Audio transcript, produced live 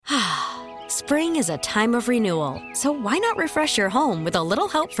Spring is a time of renewal, so why not refresh your home with a little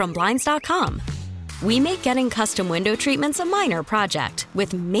help from Blinds.com? We make getting custom window treatments a minor project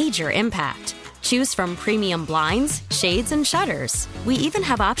with major impact. Choose from premium blinds, shades, and shutters. We even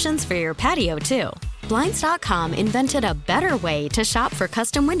have options for your patio, too. Blinds.com invented a better way to shop for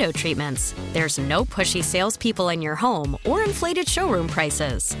custom window treatments. There's no pushy salespeople in your home or inflated showroom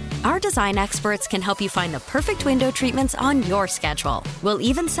prices. Our design experts can help you find the perfect window treatments on your schedule. We'll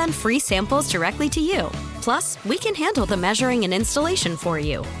even send free samples directly to you. Plus, we can handle the measuring and installation for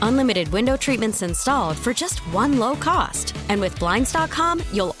you. Unlimited window treatments installed for just one low cost. And with Blinds.com,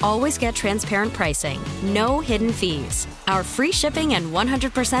 you'll always get transparent pricing. No hidden fees. Our free shipping and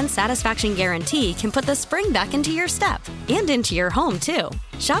 100% satisfaction guarantee can put the spring back into your step and into your home, too.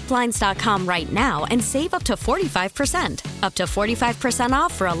 Shop Blinds.com right now and save up to 45%. Up to 45%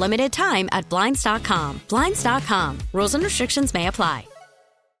 off for a limited time at Blinds.com. Blinds.com. Rules and restrictions may apply.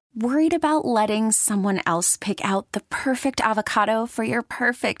 Worried about letting someone else pick out the perfect avocado for your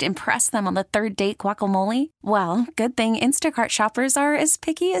perfect impress them on the third date guacamole? Well, good thing Instacart shoppers are as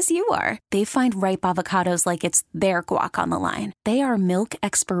picky as you are. They find ripe avocados like it's their guac on the line. They are milk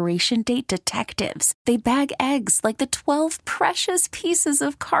expiration date detectives. They bag eggs like the 12 precious pieces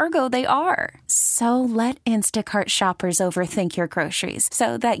of cargo they are. So let Instacart shoppers overthink your groceries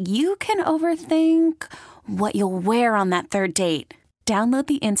so that you can overthink what you'll wear on that third date. Download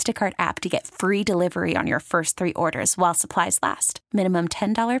the Instacart app to get free delivery on your first 3 orders while supplies last. Minimum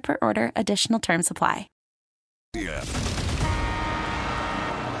 $10 per order. Additional terms apply. Yeah.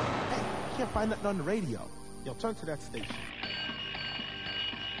 Hey, you can't find nothing on the radio. Yo, turn to that station.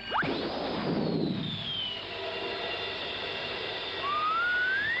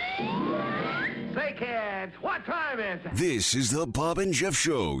 Say, kids, what time is it? This is the Bob and Jeff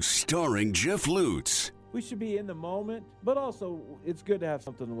Show, starring Jeff Lutz. We should be in the moment, but also it's good to have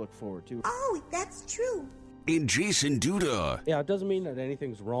something to look forward to. Oh, that's true. And Jason Duda. Yeah, it doesn't mean that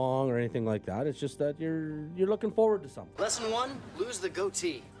anything's wrong or anything like that. It's just that you're looking forward to something. Lesson 1, lose the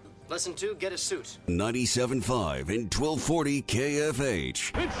goatee. Lesson 2, get a suit. 97.5 and 1240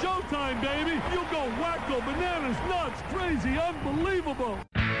 KFH. It's showtime, baby. You go wacko, bananas, nuts, crazy, unbelievable.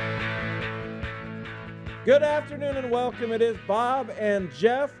 Good afternoon and welcome. It is Bob and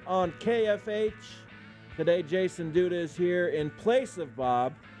Jeff on KFH. Today, Jason Duda is here in place of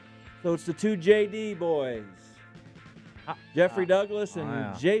Bob. So it's the two JD boys, Jeffrey Douglas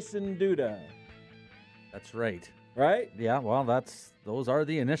and Jason Duda. That's right. Right? Yeah, well, those are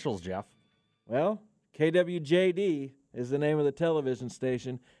the initials, Jeff. Well, KWJD is the name of the television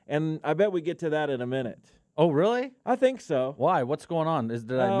station, and I bet we get to that in a minute. Oh, really? I think so. Why? What's going on? Did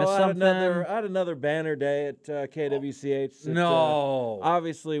I miss something? I had another banner day at KWCH. No.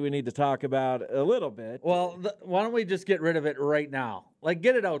 Obviously, we need to talk about a little bit. Well, why don't we just get rid of it right now? Like,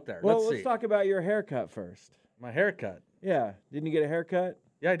 get it out there. Well, let's see. Talk about your haircut first. My haircut? Yeah. Didn't you get a haircut?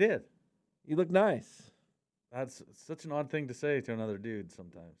 Yeah, I did. You look nice. That's such an odd thing to say to another dude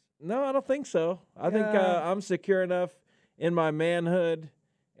sometimes. No, I don't think so. I think I'm secure enough in my manhood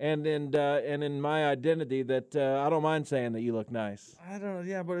and in my identity that I don't mind saying that you look nice. I don't know.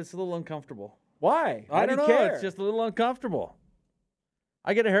 Yeah, but it's a little uncomfortable. Why? I don't know. Care? It's just a little uncomfortable.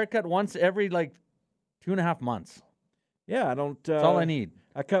 I get a haircut once every 2.5 months. Yeah, I don't. That's all I need.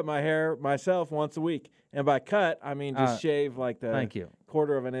 I cut my hair myself once a week, and by cut I mean just shave the thank you.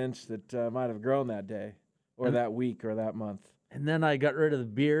 quarter of an inch that might have grown that day, or that week, or that month. And then I got rid of the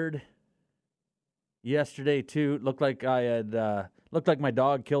beard yesterday too. Looked like I had looked like my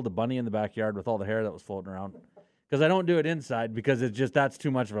dog killed a bunny in the backyard with all the hair that was floating around. Because I don't do it inside because that's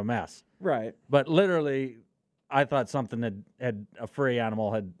too much of a mess. Right. But literally, I thought something had a furry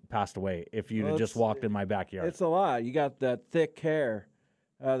animal had passed away if you'd have just walked in my backyard. It's a lot. You got that thick hair,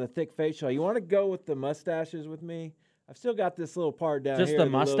 the thick facial. You want to go with the mustaches with me? I've still got this little part down just here. Just the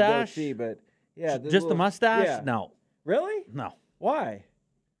mustache? Goatee, but yeah, just the mustache? Yeah. No. Really? No. Why?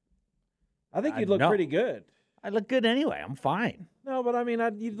 I think you'd look pretty good. I look good anyway. I'm fine. No, but I mean,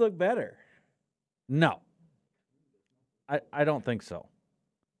 you'd look better. No. I don't think so.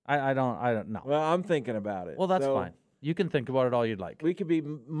 I don't know. Well, I'm thinking about it. Well, that's fine. You can think about it all you'd like. We could be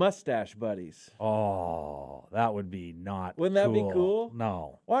mustache buddies. Oh, that would be not Wouldn't that be cool?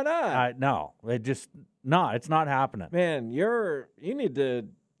 No. Why not? No. It's not happening. Man, you need to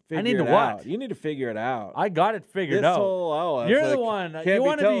I need to out. what? You need to figure it out. I got it figured out. You're the one. Can't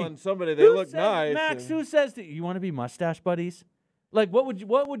you be telling somebody they look nice. Max, who says that you want to be mustache buddies? Like, what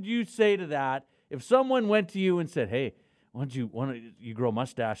would you say to that if someone went to you and said, "Hey, why don't you grow a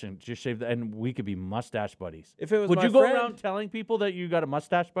mustache and just shave that, and we could be mustache buddies?" If it was, would you go around telling people that you got a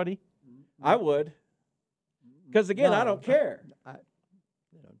mustache buddy? I would, because again, I don't care.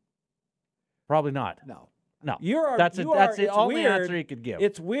 Probably not. No. No. That's the only answer he could give.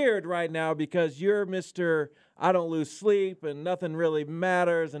 It's weird right now because you're Mr. I don't lose sleep and nothing really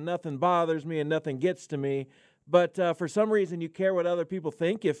matters and nothing bothers me and nothing gets to me. But for some reason you care what other people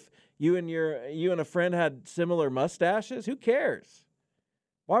think. If you and a friend had similar mustaches, who cares?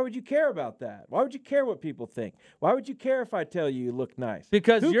 Why would you care about that? Why would you care what people think? Why would you care if I tell you look nice?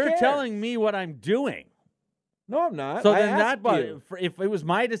 Because Who you're cares? telling me what I'm doing. No, I'm not. So I then asked you. if it was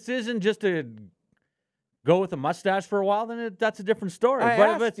my decision just to go with a mustache for a while, then that's a different story. I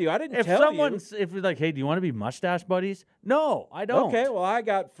But asked you. I didn't if tell someone's, you. if it's like, hey, do you want to be mustache buddies? No, I don't. Okay, well, I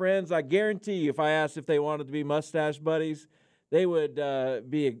got friends. I guarantee you if I asked if they wanted to be mustache buddies, they would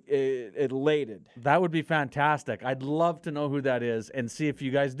be elated. That would be fantastic. I'd love to know who that is and see if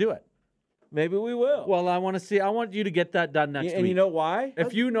you guys do it. Maybe we will. Well, I want you to get that done next week. And you know why?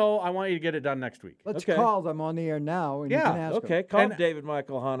 If you know, I want you to get it done next week. Let's call them on the air now, and you can ask Okay, them. call David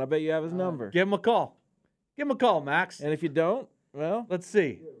Michael Hahn. I bet you have his number. Give him a call. Give him a call, Max. And if you don't, well, let's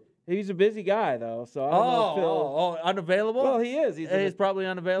see. He's a busy guy, though, so I don't know if he'll... unavailable? Well, he is. He's probably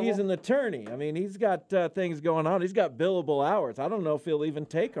unavailable? He's an attorney. I mean, he's got things going on. He's got billable hours. I don't know if he'll even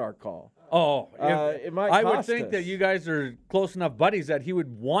take our call. Oh, it might I cost would think us. that you guys are close enough buddies that he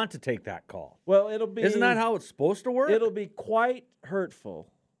would want to take that call. Well, it'll be... Isn't that how it's supposed to work? It'll be quite hurtful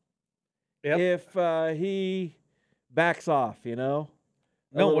if he backs off, you know?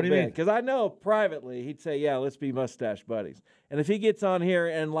 No, what do you mean? Because I know privately he'd say, yeah, let's be mustache buddies. And if he gets on here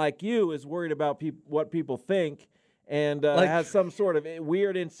and, like you, is worried about what people think and has some sort of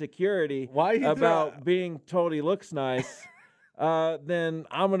weird insecurity about being told he looks nice, then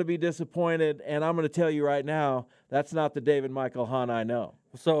I'm going to be disappointed, and I'm going to tell you right now, that's not the David Michael Hahn I know.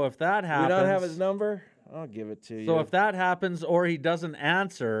 So if that happens... You don't have his number? I'll give it to you. So if that happens or he doesn't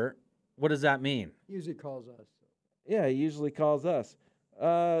answer, what does that mean? Usually calls us. Yeah, he usually calls us.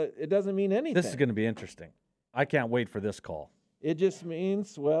 It doesn't mean anything. This is going to be interesting. I can't wait for this call. It just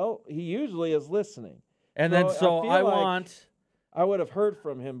means, well, he usually is listening. And then I would have heard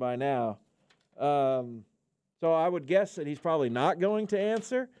from him by now. So I would guess that he's probably not going to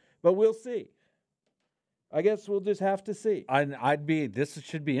answer, but we'll see. I guess we'll just have to see. This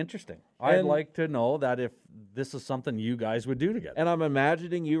should be interesting. I'd like to know that if this is something you guys would do together. And I'm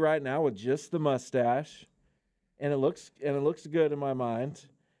imagining you right now with just the mustache, and it looks good in my mind.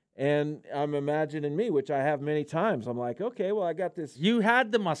 And I'm imagining me, which I have many times. I'm like, okay, well, I got this. You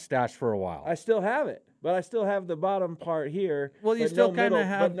had the mustache for a while. I still have it, but I still have the bottom part here. Well, you still kind of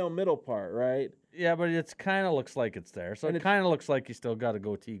have, but no middle part, right? Yeah, but it kind of looks like it's there. So it kind of looks like you still got a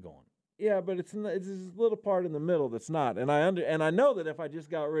goatee going. Yeah, but it's this little part in the middle that's not. And I know that if I just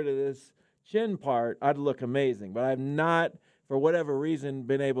got rid of this chin part, I'd look amazing. But I've not, for whatever reason,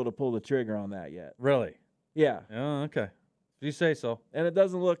 been able to pull the trigger on that yet. Really? Yeah. Oh, okay. You say so. And it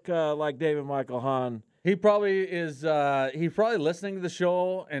doesn't look like David Michael Hahn. He probably is. He's probably listening to the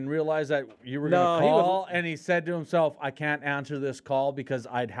show and realized that you were going to call, and he said to himself, "I can't answer this call because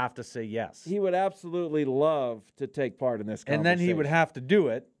I'd have to say yes." He would absolutely love to take part in this conversation. And then he would have to do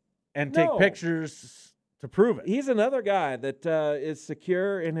it and take pictures to prove it. He's another guy that is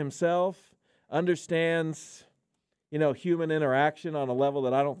secure in himself, understands, human interaction on a level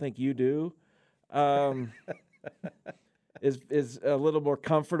that I don't think you do. Is a little more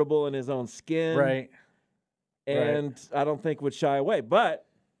comfortable in his own skin. Right. And I don't think would shy away. But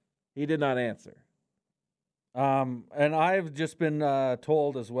he did not answer. And I've just been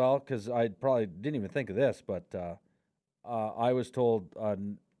told as well, because I probably didn't even think of this, but I was told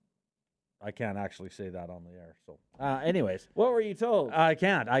I can't actually say that on the air. So anyways. What were you told? I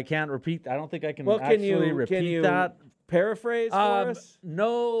can't repeat. I don't think I can repeat can you that. Paraphrase for us?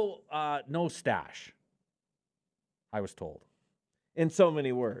 No stash. I was told. In so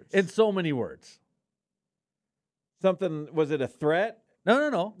many words. In so many words. Something, was it a threat?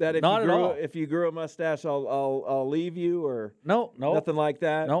 No. That if not at all. If you grew a mustache, I'll leave you, or no, nothing like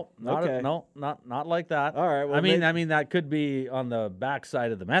that. No, not like that. All right. Well, I mean that could be on the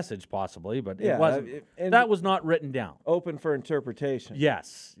backside of the message possibly, but it wasn't. That was not written down. Open for interpretation.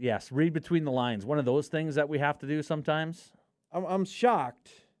 Yes. Read between the lines. One of those things that we have to do sometimes. I'm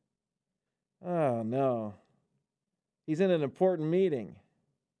shocked. Oh no. He's in an important meeting,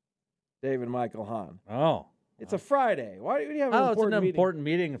 David Michael Hahn. Oh. It's a Friday. Why do you have an important meeting? It's an important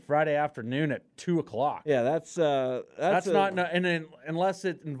meeting Friday afternoon at 2:00. Yeah, that's not, and then, unless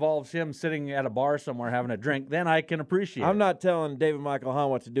it involves him sitting at a bar somewhere having a drink, then I can appreciate it. I'm not telling David Michael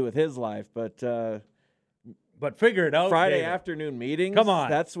Hahn what to do with his life, but figure it out, Friday David. Afternoon meetings. Come on.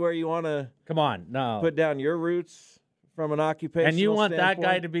 That's where you want to put down your roots from an occupational And you want standpoint. that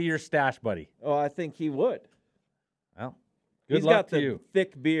guy to be your stash buddy. Oh, I think he would. Well, He's got the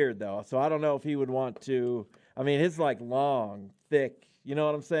thick beard, though, so I don't know if he would want to. I mean, his long, thick, you know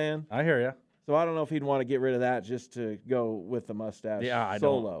what I'm saying? I hear you. So I don't know if he'd want to get rid of that just to go with the mustache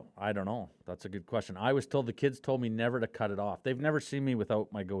solo. I don't know. That's a good question. I was told, the kids told me never to cut it off. They've never seen me without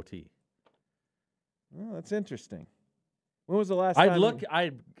my goatee. Well, that's interesting. When was the last time?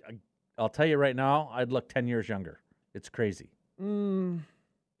 I'll tell you right now, I'd look 10 years younger. It's crazy.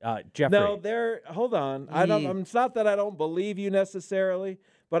 Jeffrey. No, hold on. It's not that I don't believe you necessarily,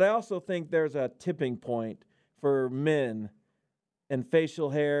 but I also think there's a tipping point for men and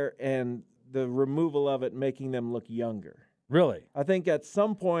facial hair and the removal of it making them look younger. Really? I think at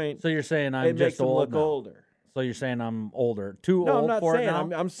some point. So you're saying I'm it just makes them look older. So you're saying I'm older, old I'm not for saying. it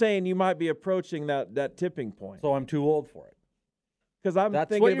now? I'm saying you might be approaching that tipping point. So I'm too old for it. Because that's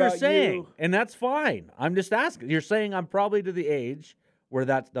thinking what you're about saying, you. and that's fine. I'm just asking. You're saying I'm probably to the age where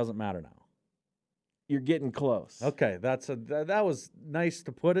that doesn't matter now. You're getting close. Okay, that was nice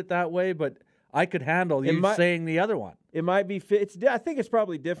to put it that way, but I could handle you saying the other one. It might be. I think it's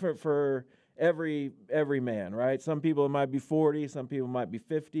probably different for every man, right? Some people it might be 40, some people might be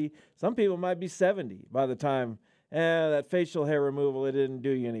 50, some people might be 70 by the time that facial hair removal, it didn't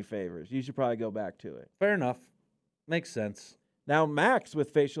do you any favors. You should probably go back to it. Fair enough. Makes sense. Now, Max with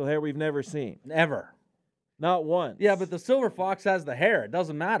facial hair we've never seen. Never. Not once. Yeah, but the silver fox has the hair. It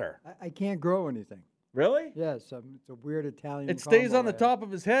doesn't matter. I can't grow anything. Really? Yes, it's a weird Italian. It stays on the top of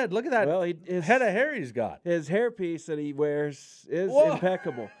his head. Look at that head of hair he's got. His hairpiece that he wears is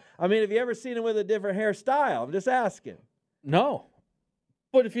impeccable. I mean, have you ever seen him with a different hairstyle? I'm just asking. No.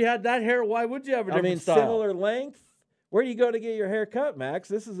 But if you had that hair, why would you have a different style? Similar length? Where do you go to get your hair cut, Max?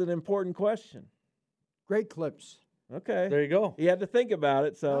 This is an important question. Great clips. Okay. There you go. He had to think about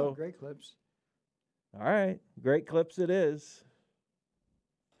it, so. Oh, great clips. All right. Great clips it is.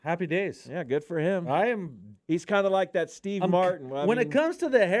 Happy days. Yeah, good for him. He's kind of like that Steve Martin. When it comes to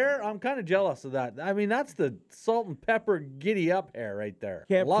the hair, I'm kind of jealous of that. I mean, that's the salt and pepper giddy up hair right there.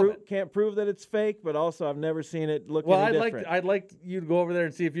 Can't prove that it's fake, but also I've never seen it look any different. I'd like you to go over there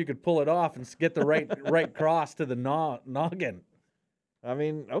and see if you could pull it off and get the right cross to the noggin. I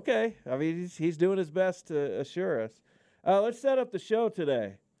mean, okay. I mean, he's doing his best to assure us. Let's set up the show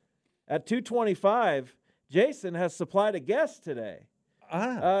today. At 2:25, Jason has supplied a guest today.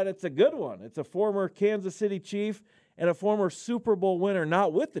 And it's a good one. It's a former Kansas City Chief and a former Super Bowl winner,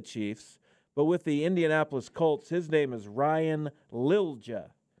 not with the Chiefs, but with the Indianapolis Colts. His name is Ryan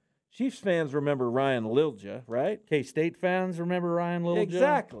Lilja. Chiefs fans remember Ryan Lilja, right? K-State fans remember Ryan Lilja?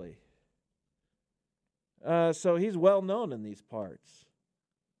 Exactly. So he's well known in these parts.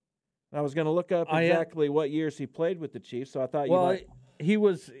 I was going to look up exactly what years he played with the Chiefs, so I thought he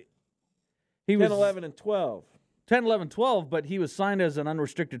was 10, 11, and 12. 10, 11, 12, but he was signed as an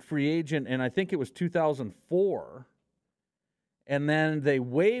unrestricted free agent, and I think it was 2004. And then they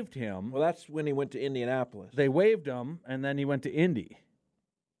waived him. Well, that's when he went to Indianapolis. They waived him, and then he went to Indy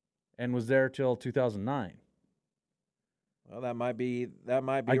and was there till 2009. Well, that might be I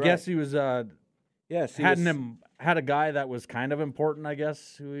right. guess he was yes, he had a guy that was kind of important, I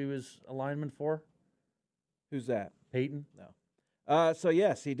guess, who he was a lineman for. Who's that? Peyton? No. So,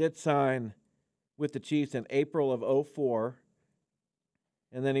 yes, he did sign with the Chiefs in April of 2004,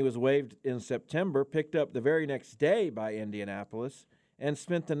 and then he was waived in September, picked up the very next day by Indianapolis, and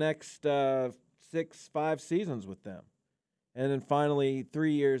spent the next 5 seasons with them. And then finally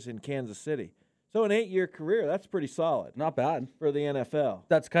 3 years in Kansas City. So an 8-year career, that's pretty solid. Not bad. For the NFL.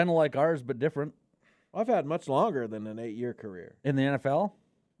 That's kind of like ours, but different. I've had much longer than an 8-year career. In the NFL?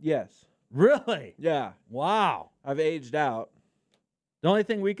 Yes. Really? Yeah. Wow. I've aged out. The only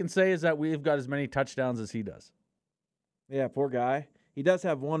thing we can say is that we've got as many touchdowns as he does. Yeah, poor guy. He does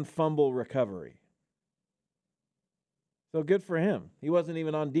have one fumble recovery. So good for him. He wasn't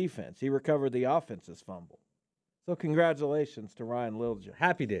even on defense. He recovered the offense's fumble. So congratulations to Ryan Lilja.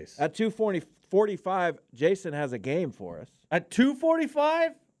 Happy days. At 2:45, Jason has a game for us. At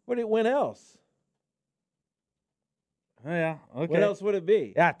 2:45? When else? Oh, yeah, okay. What else would it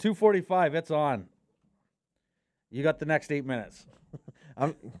be? Yeah, 2:45, it's on. You got the next 8 minutes.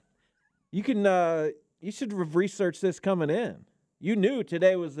 You should have researched this coming in. You knew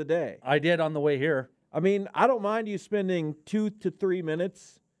today was the day. I did on the way here. I mean, I don't mind you spending 2 to 3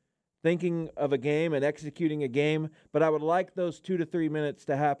 minutes thinking of a game and executing a game, but I would like those 2 to 3 minutes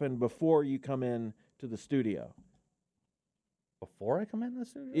to happen before you come in to the studio. Before I come in the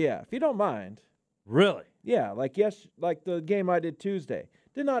studio? Yeah, if you don't mind. Really? Yeah, like the game I did Tuesday.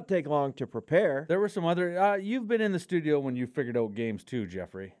 Did not take long to prepare. There were some other. You've been in the studio when you figured out games too,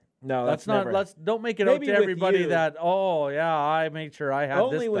 Jeffrey. No, that's not. Never. Don't make it out to everybody that. Oh yeah, I made sure I had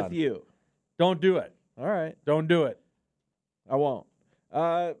only this with done. you. Don't do it. All right. Don't do it. I won't.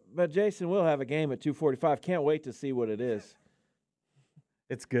 But Jason will have a game at 2:45. Can't wait to see what it is.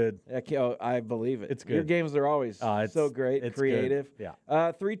 It's good. I believe it. It's good. Your games are always so great, it's creative. Good.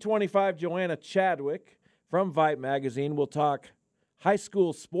 Yeah. 3:25, Joanna Chadwick from Vibe Magazine will talk high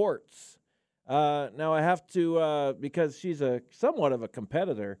school sports. Now I have to, because she's somewhat of a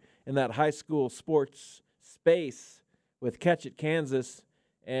competitor in that high school sports space with Catch It Kansas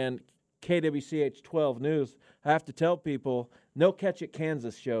and KWCH 12 News, I have to tell people, no Catch It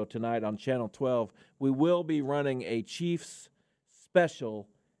Kansas show tonight on Channel 12. We will be running a Chiefs special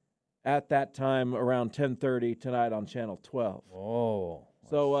at that time around 10:30 tonight on Channel 12. Oh.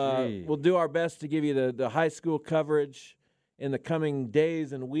 So we'll do our best to give you the high school coverage in the coming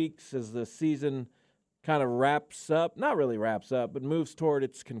days and weeks as the season kind of wraps up. Not really wraps up, but moves toward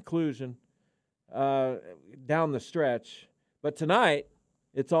its conclusion down the stretch. But tonight,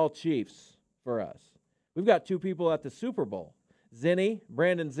 it's all Chiefs for us. We've got two people at the Super Bowl.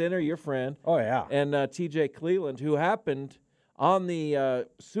 Brandon Zinner, your friend. Oh, yeah. And TJ Cleveland, who happened on the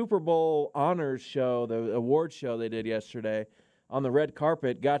Super Bowl honors show, the award show they did yesterday on the red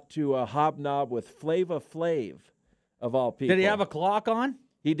carpet, got to hobnob with Flava Flav, of all people. Did he have a clock on?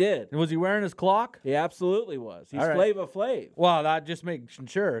 He did. Was he wearing his clock? He absolutely was. He's right. Flava Flav. Well, that just makes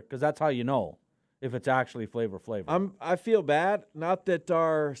sure, because that's how you know if it's actually Flavor Flav. I feel bad. Not that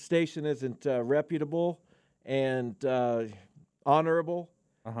our station isn't reputable and honorable,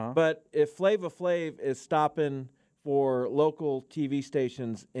 but if Flava Flav is stopping for local TV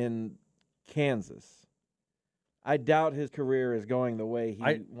stations in Kansas, I doubt his career is going the way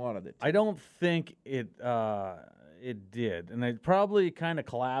he wanted it to. I don't think it did. And it probably kind of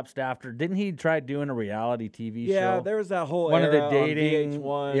collapsed after. Didn't he try doing a reality TV show? Yeah, there was that whole one era of the dating.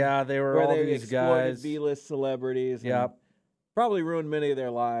 on VH1. Yeah, they were where all they these exploited guys. B-list celebrities. Yep. Probably ruined many of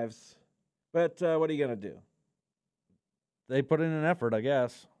their lives. But what are you going to do? They put in an effort, I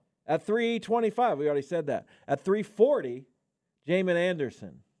guess. At 3:25, we already said that. At 3:40, Jamin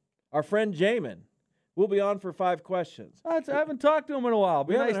Anderson, our friend Jamin, will be on for 5 questions. I haven't talked to him in a while.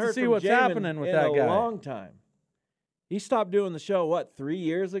 We Be haven't nice heard to see from what's Jamin happening with in that guy. a long time. He stopped doing the show, 3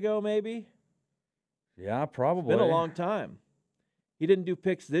 years ago, maybe? Yeah, probably. It's been a long time. He didn't do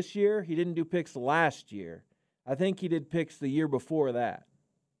picks this year. He didn't do picks last year. I think he did picks the year before that.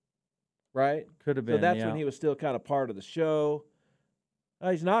 Right? Could have been. So that's when he was still kind of part of the show.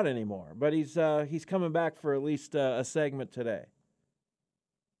 He's not anymore, but he's coming back for at least a segment today.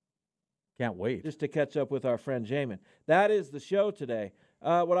 Can't wait. Just to catch up with our friend Jamin. That is the show today.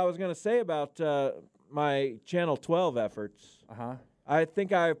 What I was going to say about my Channel 12 efforts, I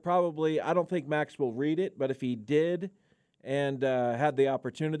think I don't think Max will read it, but if he did and had the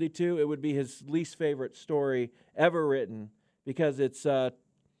opportunity to, it would be his least favorite story ever written, because it's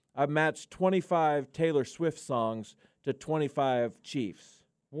I've matched 25 Taylor Swift songs to 25 Chiefs.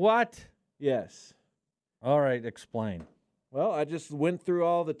 What? Yes. All right, explain. Well, I just went through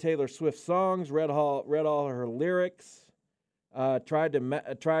all the Taylor Swift songs, read all her lyrics, tried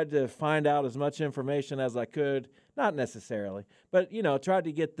to find out as much information as I could. Not necessarily, but tried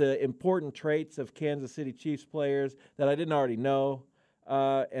to get the important traits of Kansas City Chiefs players that I didn't already know,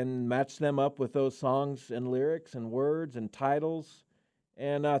 and match them up with those songs and lyrics and words and titles.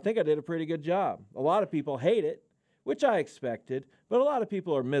 And I think I did a pretty good job. A lot of people hate it, which I expected, but a lot of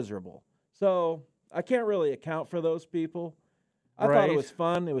people are miserable. So I can't really account for those people. I thought it was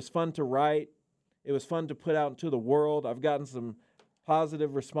fun. It was fun to write. It was fun to put out into the world. I've gotten some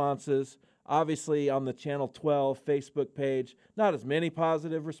positive responses. Obviously, on the Channel 12 Facebook page, not as many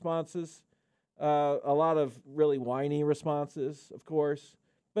positive responses. A lot of really whiny responses, of course.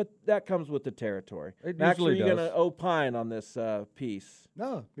 But that comes with the territory. Max, are you going to opine on this piece?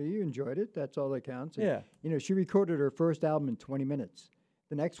 No, but you enjoyed it. That's all that counts. And, Yeah. she recorded her first album in 20 minutes.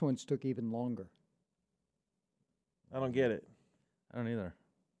 The next ones took even longer. I don't get it. I don't either.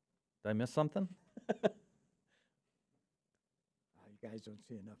 Did I miss something? You guys don't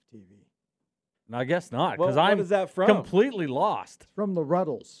see enough TV. No, I guess not, Well, because what I'm is that from? completely lost. From the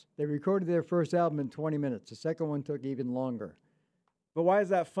Ruddles. They recorded their first album in 20 minutes. The second one took even longer. But why is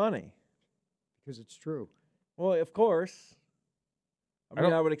that funny? Because it's true. Well, of course.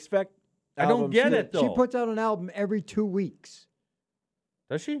 I would expect. I don't get it, though. She puts out an album every 2 weeks.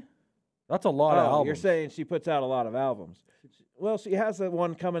 Does she? That's a lot of albums. You're saying she puts out a lot of albums. Well, she has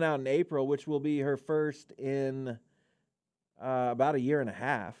one coming out in April, which will be her first in about a year and a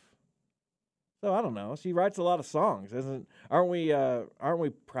half. So I don't know. She writes a lot of songs, aren't we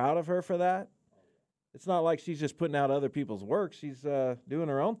proud of her for that? It's not like she's just putting out other people's work. She's doing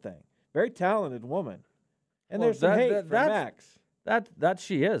her own thing. Very talented woman. And there's some hate for Max. That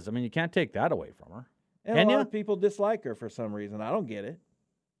she is. I mean, you can't take that away from her. And a lot of people dislike her for some reason. I don't get it.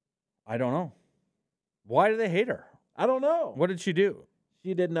 I don't know. Why do they hate her? I don't know. What did she do?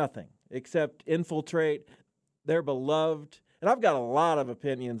 She did nothing except infiltrate their beloved. And I've got a lot of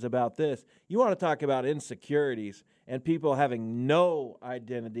opinions about this. You want to talk about insecurities and people having no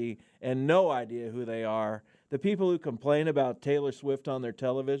identity and no idea who they are. The people who complain about Taylor Swift on their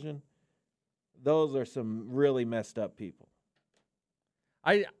television, those are some really messed up people.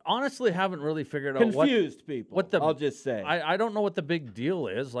 I honestly haven't really figured out confused people. I'll just say. I don't know what the big deal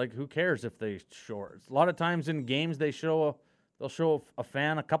is. Like, who cares if they show it? A lot of times in games they'll show a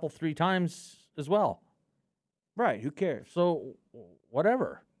fan a couple, 3 times as well. Right, who cares? So,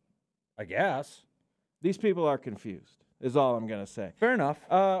 whatever, I guess. These people are confused, is all I'm going to say. Fair enough.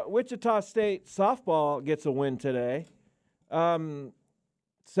 Wichita State softball gets a win today. 7-4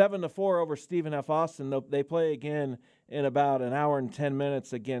 over Stephen F. Austin. They play again in about an hour and 10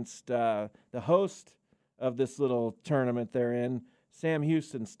 minutes against the host of this little tournament they're in, Sam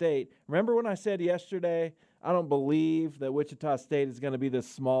Houston State. Remember when I said yesterday, I don't believe that Wichita State is going to be this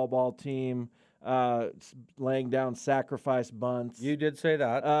small ball team laying down sacrifice bunts. You did say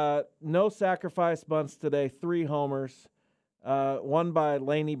that. No sacrifice bunts today, 3 homers. One by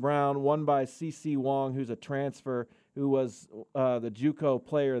Laney Brown, one by C.C. Wong, who's a transfer, who was the JUCO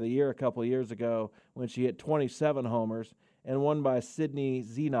Player of the Year a couple of years ago when she hit 27 homers, and one by Sydney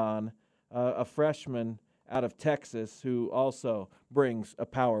Zenon, a freshman out of Texas, who also brings a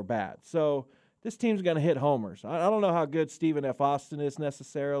power bat. So this team's going to hit homers. I don't know how good Stephen F. Austin is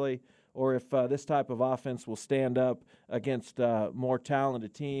necessarily, or if this type of offense will stand up against more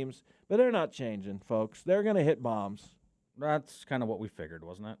talented teams, but they're not changing, folks. They're going to hit bombs. That's kind of what we figured,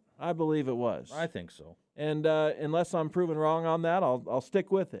 wasn't it? I believe it was. I think so. And unless I'm proven wrong on that, I'll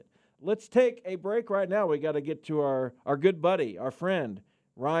stick with it. Let's take a break right now. We got to get to our good buddy, our friend,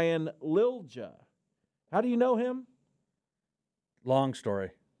 Ryan Lilja. How do you know him? Long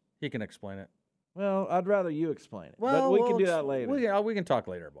story. He can explain it. Well, I'd rather you explain it. Well, but we can do that later. We can talk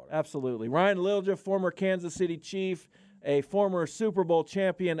later about it. Absolutely. Ryan Lilja, former Kansas City Chief, a former Super Bowl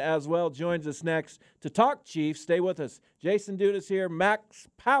champion as well, joins us next to talk Chiefs. Stay with us. Jason Duda's here. Max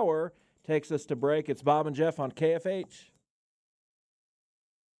Power takes us to break. It's Bob and Jeff on KFH.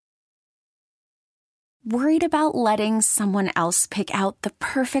 Worried about letting someone else pick out the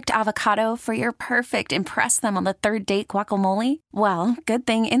perfect avocado for your perfect impress them on the third date guacamole? Well, good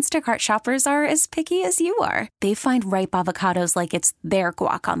thing Instacart shoppers are as picky as you are. They find ripe avocados like it's their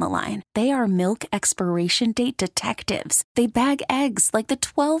guac on the line. They are milk expiration date detectives. They bag eggs like the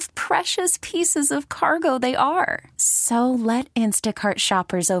 12 precious pieces of cargo they are. So let Instacart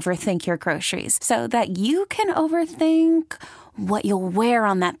shoppers overthink your groceries so that you can overthink what you'll wear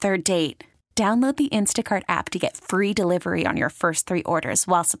on that third date. Download the Instacart app to get free delivery on your first 3 orders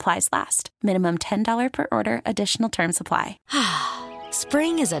while supplies last. Minimum $10 per order. Additional terms apply.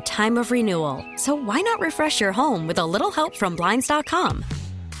 Spring is a time of renewal, so why not refresh your home with a little help from Blinds.com?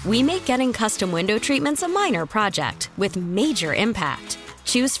 We make getting custom window treatments a minor project with major impact.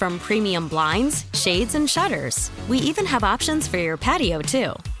 Choose from premium blinds, shades, and shutters. We even have options for your patio,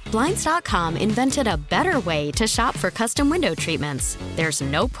 too. Blinds.com invented a better way to shop for custom window treatments. There's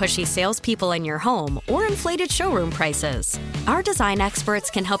no pushy salespeople in your home or inflated showroom prices. Our design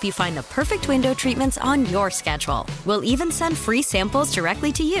experts can help you find the perfect window treatments on your schedule. We'll even send free samples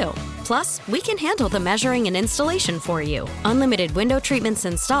directly to you. Plus, we can handle the measuring and installation for you. Unlimited window treatments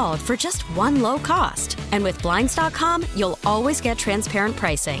installed for just one low cost. And with Blinds.com, you'll always get transparent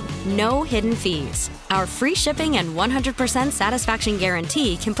pricing. No hidden fees. Our free shipping and 100% satisfaction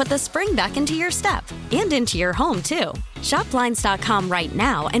guarantee can put the spring back into your step and into your home, too. Shop Blinds.com right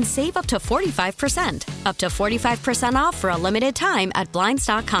now and save up to 45%. Up to 45% off for a limited time at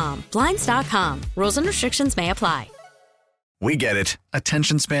Blinds.com. Blinds.com. Rules and restrictions may apply. We get it.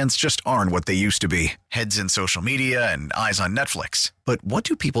 Attention spans just aren't what they used to be. Heads in social media and eyes on Netflix. But what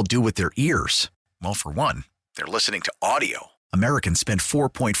do people do with their ears? Well, for one, they're listening to audio. Americans spend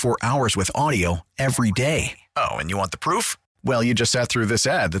 4.4 hours with audio every day. Oh, and you want the proof? Well, you just sat through this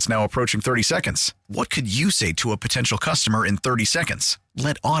ad that's now approaching 30 seconds. What could you say to a potential customer in 30 seconds?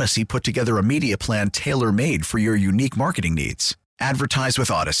 Let Odyssey put together a media plan tailor-made for your unique marketing needs. Advertise with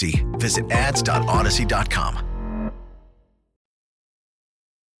Odyssey. Visit ads.odyssey.com.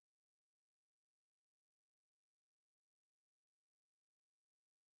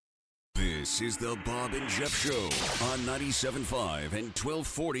 This is the Bob and Jeff Show on 97.5 and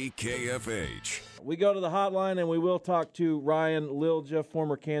 1240 KFH. We go to the hotline and we will talk to Ryan Lilja,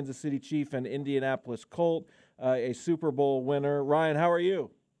 former Kansas City Chief and Indianapolis Colt, a Super Bowl winner. Ryan, how are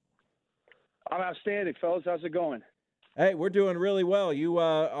you? I'm outstanding, fellas. How's it going? Hey, we're doing really well. You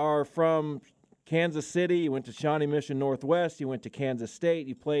are from Kansas City. You went to Shawnee Mission Northwest. You went to Kansas State.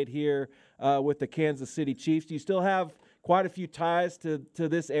 You played here with the Kansas City Chiefs. Do you still have quite a few ties to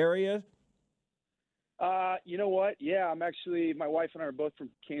this area? You know what? Yeah, my wife and I are both from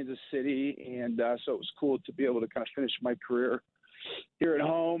Kansas City, and so it was cool to be able to kind of finish my career here at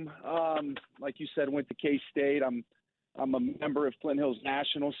home. Like you said, went to K-State. I'm a member of Flint Hills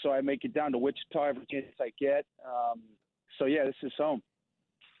National, so I make it down to Wichita every chance I get. So, yeah, this is home.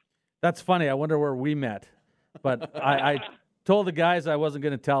 That's funny. I wonder where we met. But I told the guys I wasn't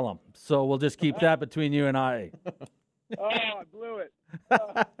going to tell them, so we'll just keep that between you and I. Oh, I blew it.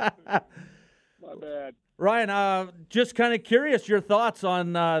 My bad. Ryan, just kind of curious your thoughts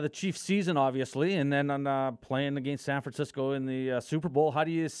on the Chiefs season, obviously, and then on playing against San Francisco in the Super Bowl. How do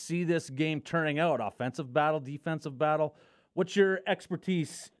you see this game turning out? Offensive battle, defensive battle? What's your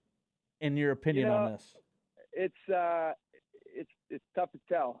expertise in your opinion on this? It's tough to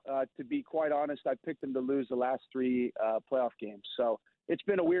tell. To be quite honest, I picked them to lose the last 3 playoff games. So it's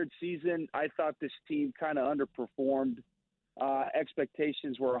been a weird season. I thought this team kind of underperformed.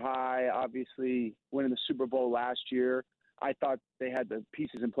 Expectations were high, obviously, winning the Super Bowl last year. I thought they had the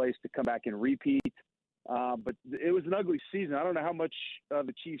pieces in place to come back and repeat. But it was an ugly season. I don't know how much of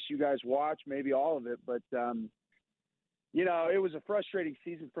the Chiefs you guys watch, maybe all of it. But, it was a frustrating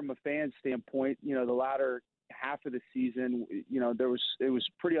season from a fan standpoint. The latter half of the season, it was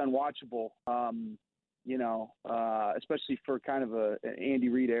pretty unwatchable, especially for kind of an Andy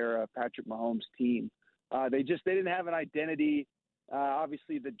Reid era Patrick Mahomes team. They didn't have an identity.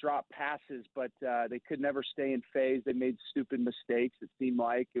 Obviously, the drop passes, but they could never stay in phase. They made stupid mistakes. It seemed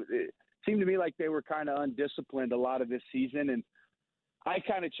to me like they were kind of undisciplined a lot of this season, and I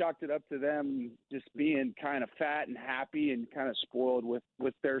kind of chalked it up to them just being kind of fat and happy and kind of spoiled with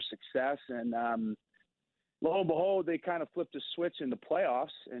their success. And lo and behold, they kind of flipped a switch in the playoffs,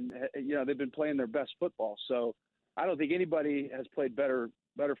 and they've been playing their best football. So I don't think anybody has played better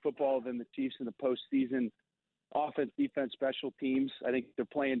football than the Chiefs in the postseason. Offense, defense, special teams. I think they're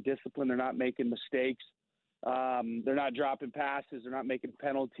playing discipline. They're not making mistakes. They're not dropping passes. They're not making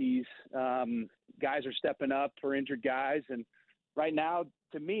penalties. Guys are stepping up for injured guys. And right now,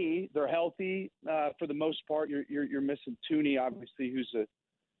 to me, they're healthy for the most part. You're missing Tooney, obviously,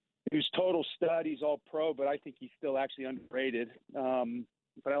 who's total stud. He's all pro, but I think he's still actually underrated.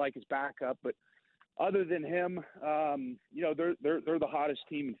 But I like his backup. But other than him, they're the hottest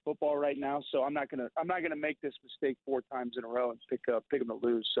team in football right now. So I'm not gonna make this mistake 4 times in a row and pick them to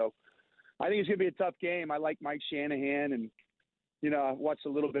lose. So I think it's gonna be a tough game. I like Mike Shanahan, and I watched a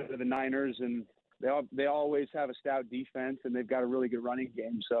little bit of the Niners, and they always have a stout defense, and they've got a really good running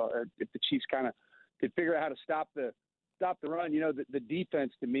game. So if the Chiefs kind of could figure out how to stop the run, the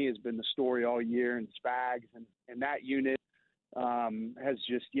defense to me has been the story all year, and Spags and that unit. Has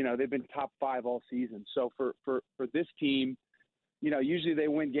just, they've been top 5 all season. So for this team, usually they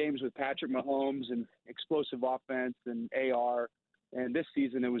win games with Patrick Mahomes and explosive offense and AR. And this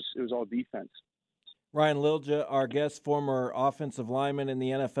season it was all defense. Ryan Lilja, our guest, former offensive lineman in the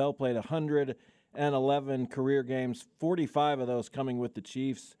NFL, played 111 career games, 45 of those coming with the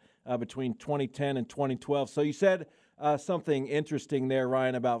Chiefs between 2010 and 2012. So you said something interesting there,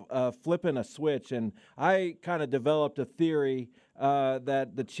 Ryan, about flipping a switch. And I kind of developed a theory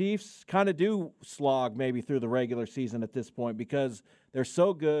that the Chiefs kind of do slog maybe through the regular season at this point because they're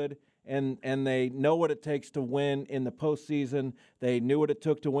so good and they know what it takes to win in the postseason. They knew what it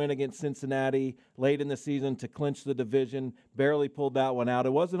took to win against Cincinnati late in the season to clinch the division, barely pulled that one out.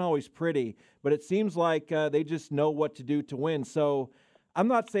 It wasn't always pretty, but it seems like they just know what to do to win. So I'm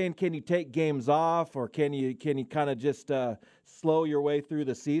not saying can you take games off or can you kind of just slow your way through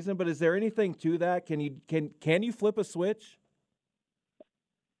the season, but is there anything to that? Can you flip a switch?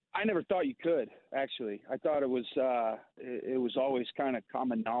 I never thought you could, actually. I thought it was always kind of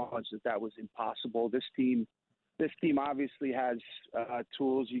common knowledge that was impossible. This team obviously has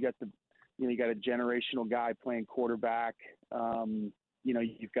tools. You got a generational guy playing quarterback.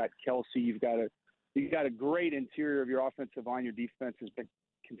 You've got Kelsey. You've got a great interior of your offensive line. Your defense has been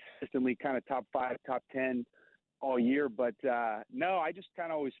consistently kind of top 5, top 10 all year. But no, I just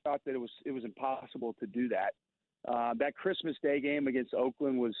kind of always thought that it was impossible to do that. That Christmas Day game against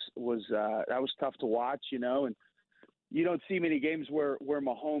Oakland was tough to watch, and you don't see many games where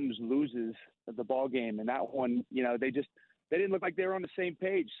Mahomes loses the ball game. And that one, they didn't look like they were on the same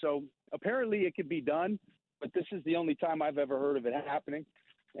page. So apparently it could be done, but this is the only time I've ever heard of it happening.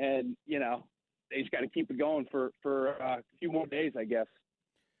 And, they just got to keep it going for a few more days, I guess.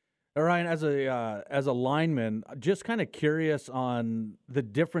 Ryan, as a lineman, just kind of curious on the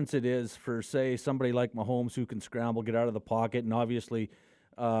difference it is for, say, somebody like Mahomes who can scramble, get out of the pocket, and obviously,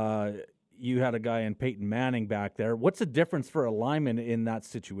 you had a guy in Peyton Manning back there. What's the difference for a lineman in that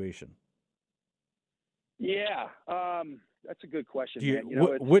situation? Yeah, that's a good question, You, man. You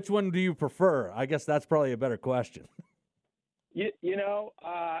know, which one do you prefer? I guess that's probably a better question.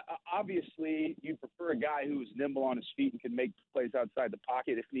 Obviously, you prefer a guy who's nimble on his feet and can make plays outside the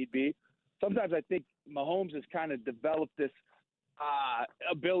pocket if need be. Sometimes I think Mahomes has kind of developed this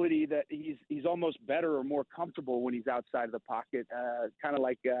ability that he's almost better or more comfortable when he's outside of the pocket, kind of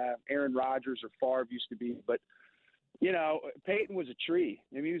like Aaron Rodgers or Favre used to be. But Peyton was a tree.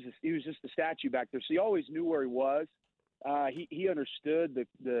 I mean, he was just a statue back there. So he always knew where he was. He understood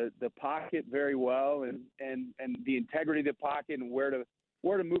the pocket very well and the integrity of the pocket and where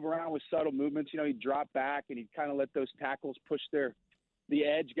to move around with subtle movements. He'd drop back and he'd kind of let those tackles push the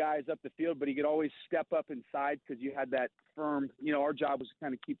edge guys up the field, but he could always step up inside because you had that firm. Our job was to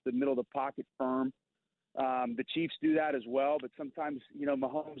kind of keep the middle of the pocket firm. The Chiefs do that as well, but sometimes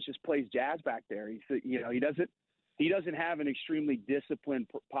Mahomes just plays jazz back there. He doesn't have an extremely disciplined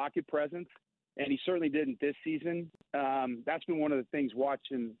pocket presence. And he certainly didn't this season. That's been one of the things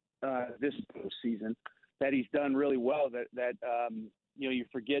watching this postseason that he's done really well. That you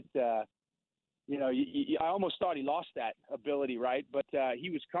forget. I almost thought he lost that ability, right? But he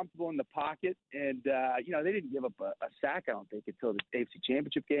was comfortable in the pocket, and they didn't give up a sack, I don't think, until the AFC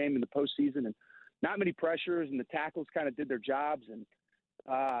Championship game in the postseason, and not many pressures, and the tackles kind of did their jobs. And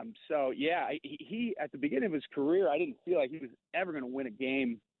he at the beginning of his career, I didn't feel like he was ever going to win a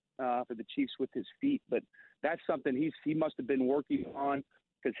game for the Chiefs with his feet, but that's something he must have been working on,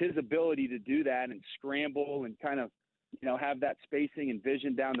 because his ability to do that and scramble and kind of have that spacing and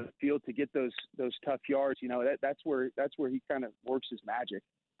vision down the field to get those tough yards, that's where he kind of works his magic.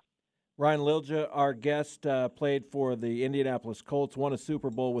 Ryan Lilja, our guest, played for the Indianapolis Colts, won a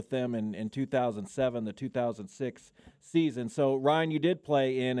Super Bowl with them in 2007, the 2006 season. So, Ryan, you did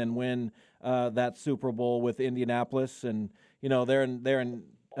play in and win that Super Bowl with Indianapolis, and they're in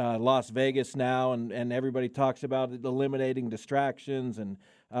Las Vegas now, and everybody talks about eliminating distractions. And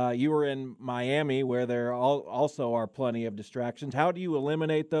you were in Miami, where there also are plenty of distractions. How do you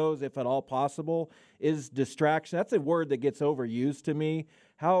eliminate those, if at all possible? Is distraction, that's a word that gets overused to me.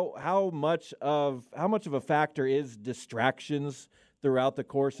 How much of a factor is distractions throughout the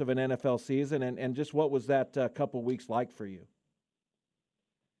course of an NFL season, and just what was that couple weeks like for you?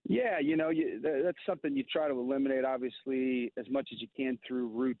 Yeah, that's something you try to eliminate, obviously, as much as you can through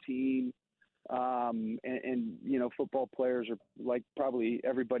routine. Football players are, like probably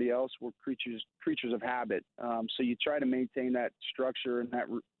everybody else, we're creatures of habit. So you try to maintain that structure and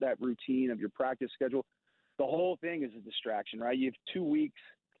that routine of your practice schedule. The whole thing is a distraction, right? You have 2 weeks.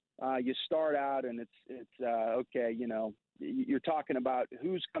 You start out and it's okay. You're talking about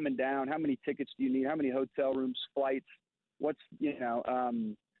who's coming down, how many tickets do you need, how many hotel rooms, flights,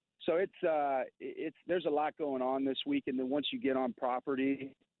 so it's there's a lot going on this week, and then once you get on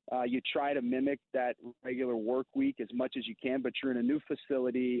property, you try to mimic that regular work week as much as you can. But you're in a new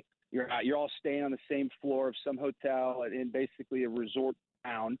facility. You're all staying on the same floor of some hotel in basically a resort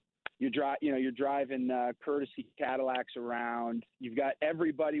town. You're driving courtesy Cadillacs around. You've got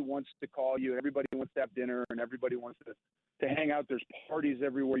everybody wants to call you, everybody wants to have dinner, and everybody wants to hang out. There's parties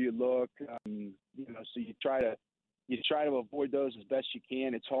everywhere you look. So you try to avoid those as best you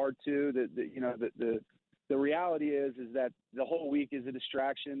can. It's hard to. The reality is that the whole week is a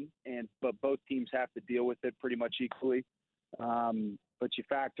distraction, but both teams have to deal with it pretty much equally. But you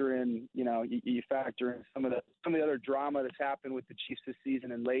factor in, you factor in some of the other drama that's happened with the Chiefs this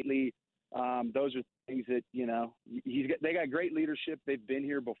season and lately. Those are things that they got great leadership. They've been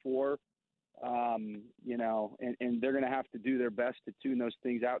here before, and they're going to have to do their best to tune those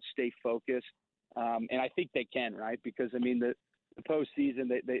things out, stay focused. And I think they can, right? Because the postseason,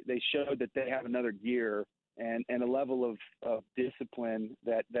 they showed that they have another gear and a level of discipline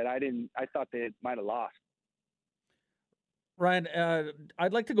that I thought they might have lost. Ryan,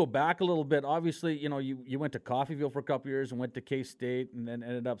 I'd like to go back a little bit. Obviously, you went to Coffeyville for a couple years and went to K-State and then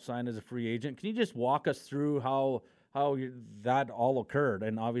ended up signed as a free agent. Can you just walk us through how that all occurred,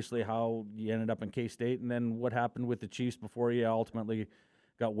 and obviously how you ended up in K-State, and then what happened with the Chiefs before you ultimately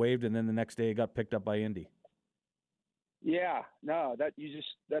got waived, and then the next day it got picked up by Indy? Yeah, no,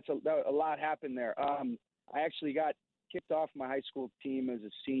 a lot happened there. I actually got kicked off my high school team as a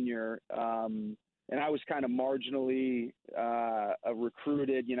senior, and I was kind of marginally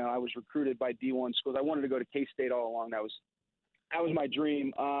recruited. I was recruited by D1 schools. I wanted to go to K-State all along. That was my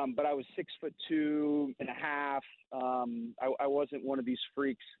dream. But I was 6'2.5". I wasn't one of these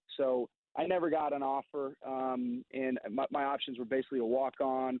freaks, so I never got an offer. And my options were basically a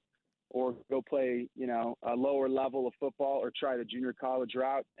walk-on or go play, a lower level of football or try the junior college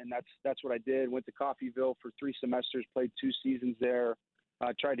route. And that's what I did. Went to Coffeyville for 3 semesters, played 2 seasons there,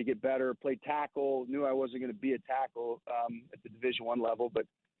 tried to get better, played tackle, knew I wasn't going to be a tackle at the Division I level, but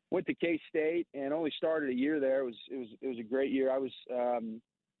went to K-State and only started a year there. It was a great year. I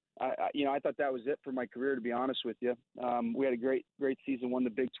thought that was it for my career, to be honest with you. We had a great season, won the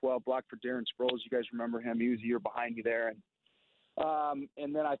Big 12, blocked for Darren Sproles. You guys remember him. He was a year behind me there.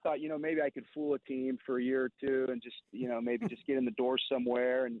 And then I thought, maybe I could fool a team for a year or two and just, maybe just get in the door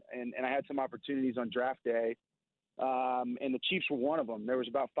somewhere. And I had some opportunities on draft day. And the Chiefs were one of them. There was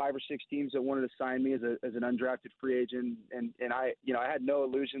about 5 or 6 teams that wanted to sign me as an undrafted free agent. And I had no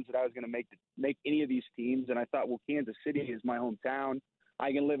illusions that I was going to make any of these teams. And I thought, well, Kansas City is my hometown.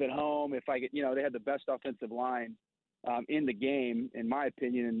 I can live at home. If I get, they had the best offensive line in the game, in my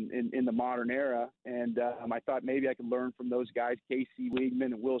opinion, in the modern era. And I thought maybe I could learn from those guys, Casey Wiegman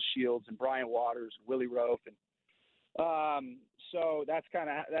and Will Shields and Brian Waters, and Willie Rofe. And so that's kind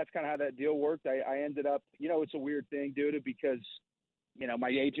of how that deal worked. I ended up, it's a weird thing, Duda, because, my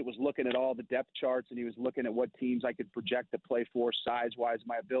agent was looking at all the depth charts and he was looking at what teams I could project to play for size-wise,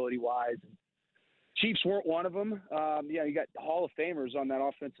 my ability-wise. And Chiefs weren't one of them. You got Hall of Famers on that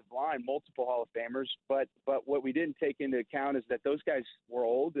offensive line, multiple Hall of Famers. But what we didn't take into account is that those guys were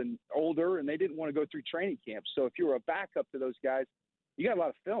older, and they didn't want to go through training camps. So if you were a backup to those guys, you got a lot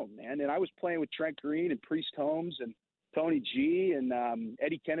of film, man. And I was playing with Trent Green and Priest Holmes and Tony G and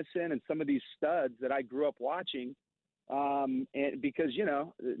Eddie Kennison and some of these studs that I grew up watching. And because,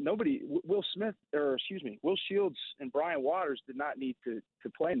 Will Shields and Brian Waters did not need to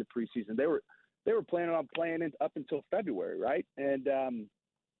play in the preseason. They were planning on playing it up until February, right? And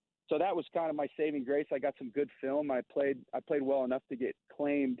so that was kind of my saving grace. I got some good film. I played well enough to get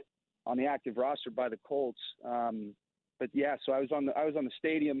claimed on the active roster by the Colts. But yeah, so I was on the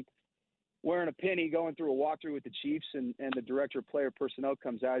stadium wearing a penny, going through a walkthrough with the Chiefs, and the director of player personnel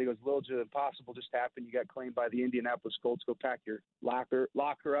comes out. He goes, "Lilja, impossible just happened. You got claimed by the Indianapolis Colts. Go pack your locker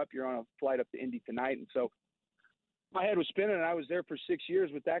up. You're on a flight up to Indy tonight." And so my head was spinning, and I was there for 6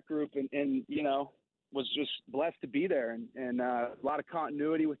 years with that group, and was just blessed to be there, and a lot of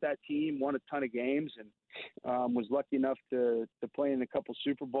continuity with that team. Won a ton of games, and was lucky enough to play in a couple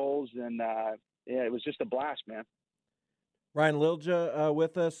Super Bowls, and it was just a blast, man. Ryan Lilja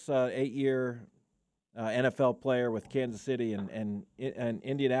with us, 8-year NFL player with Kansas City and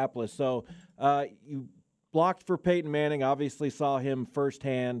Indianapolis. So you blocked for Peyton Manning, obviously saw him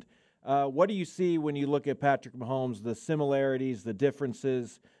firsthand. What do you see when you look at Patrick Mahomes, the similarities, the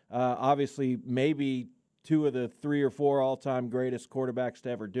differences? Obviously, maybe 2 of the 3 or 4 all-time greatest quarterbacks to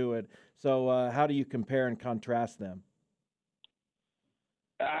ever do it. So how do you compare and contrast them?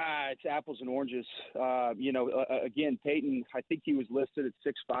 It's apples and oranges. Again, Peyton, I think he was listed at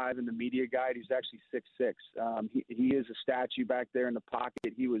 6'5" in the media guide. He's actually 6'6". He is a statue back there in the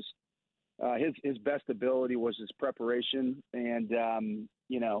pocket. He was his best ability was his preparation and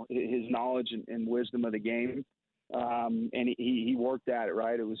his knowledge and wisdom of the game. And he worked at it,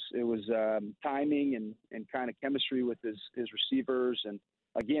 right? It was timing and kind of chemistry with his receivers, and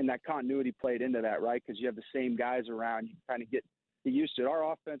again that continuity played into that, right? Because you have the same guys around, you kind of get used to it.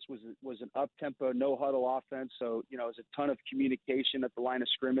 Our offense was an up-tempo, no-huddle offense, so it was a ton of communication at the line of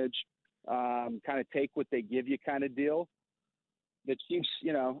scrimmage, kind of take what they give you kind of deal. The Chiefs,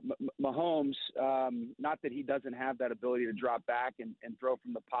 Mahomes, not that he doesn't have that ability to drop back and throw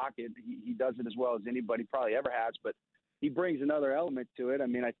from the pocket. He does it as well as anybody probably ever has, but he brings another element to it. I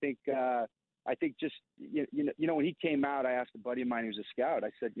mean, I think just, when he came out, I asked a buddy of mine who's a scout. I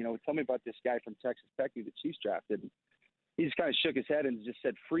said, tell me about this guy from Texas Tech who the Chiefs drafted. And he just kind of shook his head and just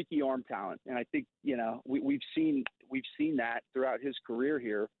said, freaky arm talent. And I think, we've seen that throughout his career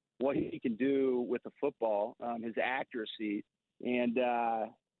here, what he can do with the football, his accuracy. And,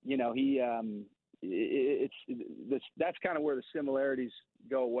 that's kind of where the similarities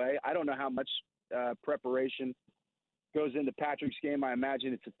go away. I don't know how much preparation goes into Patrick's game. I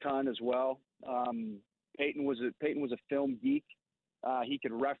imagine it's a ton as well. Peyton was a film geek. He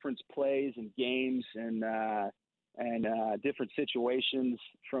could reference plays and games and different situations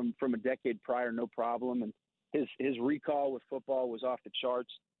from a decade prior, no problem. And his recall with football was off the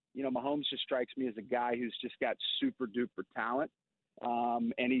charts. Mahomes just strikes me as a guy who's just got super duper talent.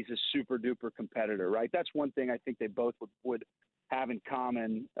 And he's a super duper competitor, right? That's one thing I think they both would have in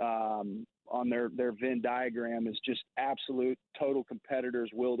common on their Venn diagram is just absolute total competitors,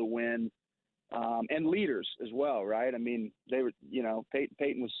 will to win, and leaders as well, right? I mean, they were,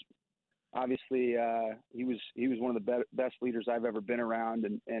 Peyton was obviously he was one of the best leaders I've ever been around,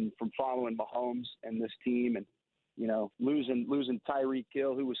 and from following Mahomes and this team, and losing Tyreek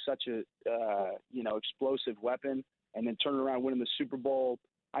Hill, who was such a explosive weapon, and then turning around winning the Super Bowl.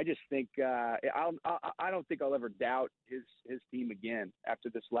 I just think I don't think I'll ever doubt his team again after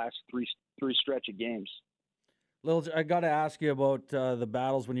this last three stretch of games. Lilja, I got to ask you about the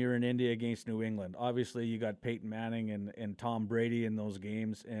battles when you were in India against New England. Obviously, you got Peyton Manning and Tom Brady in those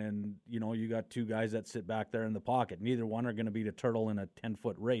games, and you got two guys that sit back there in the pocket. Neither one are going to beat a turtle in a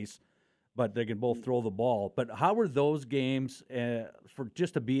 10-foot race, but they can both throw the ball. But how were those games for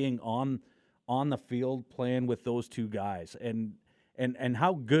just being on the field playing with those two guys, and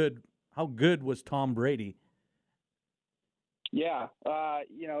how good was Tom Brady? Yeah,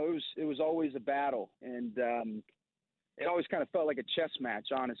 it was always a battle, and it always kind of felt like a chess match.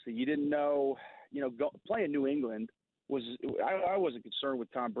 Honestly, you didn't know, playing New England I wasn't concerned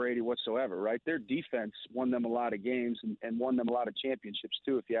with Tom Brady whatsoever. Right, their defense won them a lot of games and won them a lot of championships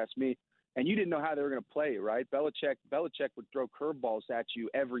too, if you ask me. And you didn't know how they were going to play, right? Belichick would throw curveballs at you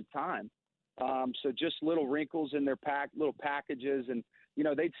every time. So just little wrinkles in their little packages, and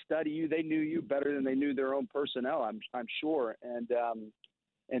they'd study you. They knew you better than they knew their own personnel, I'm sure. And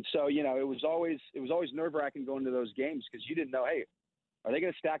so it was always nerve-wracking going into those games because you didn't know, hey, are they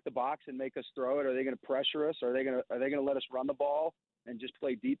going to stack the box and make us throw it? Are they going to pressure us? Are they going to let us run the ball and just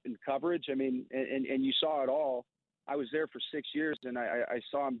play deep in coverage? I mean, and you saw it all. I was there for 6 years, and I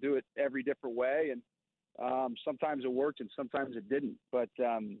saw him do it every different way. And sometimes it worked, and sometimes it didn't. But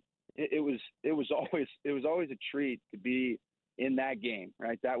it was always a treat to be in that game,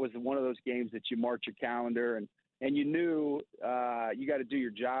 right? That was one of those games that you mark your calendar, and you knew you got to do your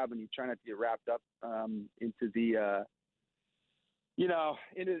job, and you try not to get wrapped up into the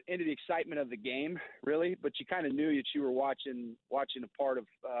into the excitement of the game, really. But you kind of knew that you were watching a part of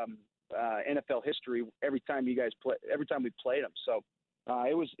NFL history every time we played them. So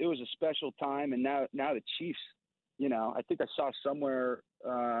it was a special time. And now the Chiefs, I think I saw somewhere,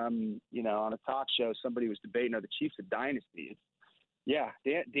 on a talk show, somebody was debating, are the Chiefs a dynasty? Yeah,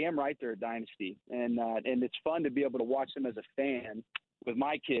 damn right they're a dynasty. And it's fun to be able to watch them as a fan with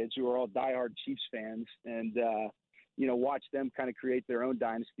my kids who are all diehard Chiefs fans and, watch them kind of create their own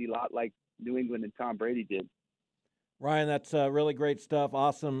dynasty, a lot like New England and Tom Brady did. Ryan, that's really great stuff.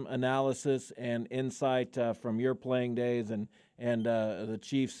 Awesome analysis and insight from your playing days and the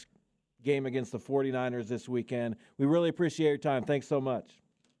Chiefs game against the 49ers this weekend. We really appreciate your time. Thanks so much.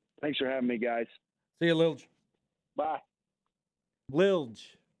 Thanks for having me, guys. See you, Lilj. Bye. Lilj.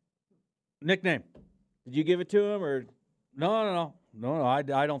 Nickname. Did you give it to him or? No. I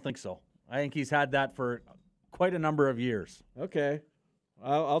don't think so. I think he's had that for quite a number of years. Okay.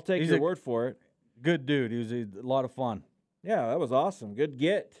 I'll take your word for it. Good dude. He was a lot of fun. Yeah, that was awesome. Good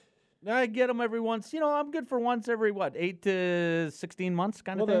get. I get him every once. I'm good for once every, 8 to 16 months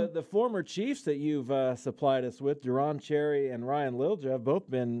kind of thing? Well, the former Chiefs that you've supplied us with, Duran Cherry and Ryan Lilja, have both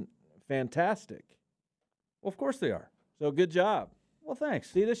been fantastic. Well, of course they are. So good job. Well,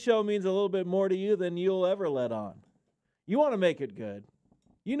 thanks. See, this show means a little bit more to you than you'll ever let on. You want to make it good.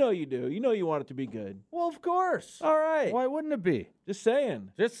 You know you do. You know you want it to be good. Well, of course. All right. Why wouldn't it be? Just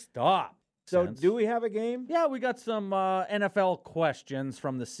saying. Just stop. So do we have a game? Yeah, we got some NFL questions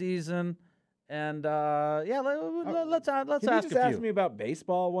from the season. And, let's ask a few. Can you just ask me about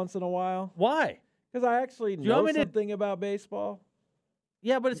baseball once in a while? Why? Because I actually know something about baseball.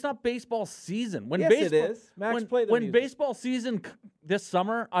 Yeah, but it's not baseball season. It is. Max, play the when music. Baseball season this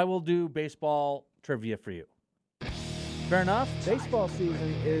summer, I will do baseball trivia for you. Fair enough? Baseball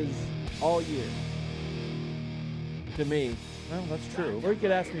season is all year. To me. Well, that's true. Or you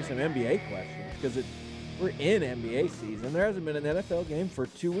could ask me some NBA questions because we're in NBA season. There hasn't been an NFL game for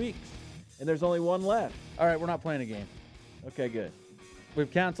 2 weeks, and there's only one left. All right, we're not playing a game. Okay, good. We've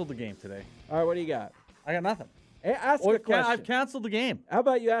canceled the game today. All right, what do you got? I got nothing. Hey, ask a question. I've canceled the game. How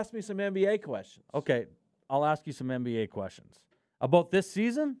about you ask me some NBA questions? Okay, I'll ask you some NBA questions. About this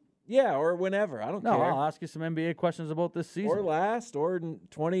season? Yeah, or whenever. I don't care. No, I'll ask you some NBA questions about this season. Or last, or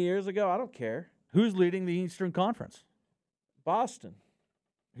 20 years ago. I don't care. Who's leading the Eastern Conference? Boston.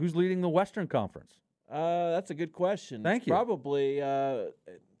 Who's leading the Western Conference? That's a good question. Thank you. Probably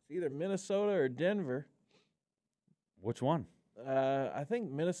it's either Minnesota or Denver. Which one? I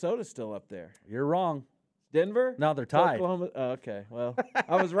think Minnesota's still up there. You're wrong. Denver? No, they're tied. Oklahoma. Oh, okay, well,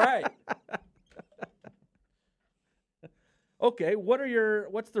 I was right. Okay,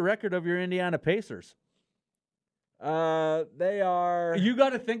 what's the record of your Indiana Pacers? They are. You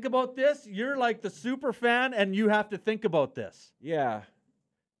got to think about this. You're like the super fan, and you have to think about this. Yeah,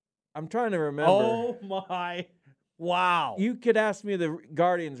 I'm trying to remember. Oh my! Wow. You could ask me the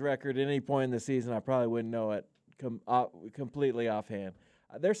Guardians record at any point in the season. I probably wouldn't know it completely offhand.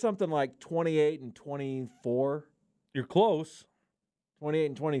 There's something like 28 and 24 You're close. 28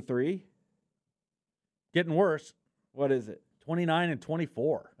 and 23. Getting worse. What is it? 29 and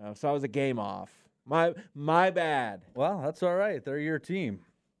 24. Oh, so I was a game off. My bad. Well, that's all right. They're your team.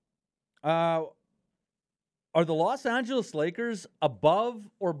 Are the Los Angeles Lakers above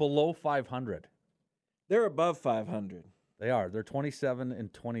or below 500? They're above 500. They are. They're 27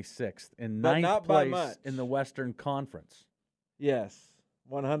 and 26th in But ninth not by place much. in the Western Conference. Yes,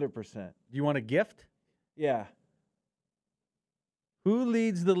 100%. Do you want a gift? Yeah. Who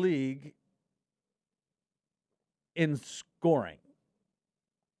leads the league in scoring?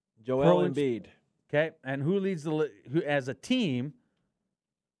 Joel Embiid. Okay, and who leads who as a team?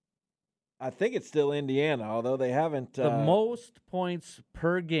 I think it's still Indiana, although they haven't. The most points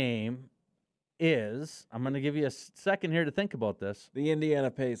per game is. I'm going to give you a second here to think about this. The Indiana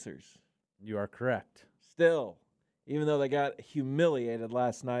Pacers. You are correct. Still, even though they got humiliated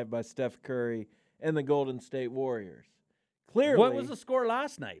last night by Steph Curry and the Golden State Warriors. Clearly, what was the score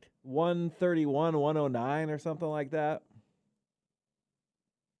last night? 131-109 or something like that.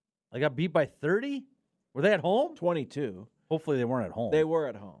 They got beat by 30? Were they at home? 22. Hopefully they weren't at home. They were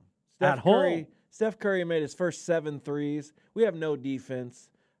at home. Steph Curry made his first 7 threes. We have no defense.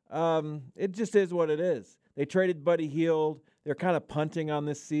 It just is what it is. They traded Buddy Hield. They're kind of punting on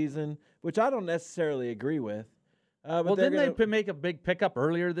this season, which I don't necessarily agree with. Well, didn't they make a big pickup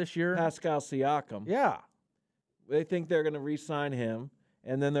earlier this year? Pascal Siakam. Yeah. They think they're going to re-sign him,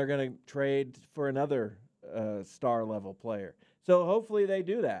 and then they're going to trade for another star-level player. So hopefully they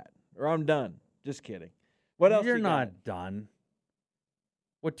do that, or I'm done. Just kidding. What else? You're not done.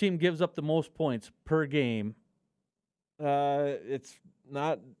 What team gives up the most points per game? It's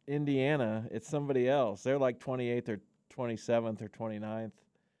not Indiana. It's somebody else. They're like 28th or 27th or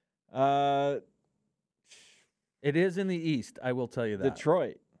 29th. It is in the East, I will tell you that.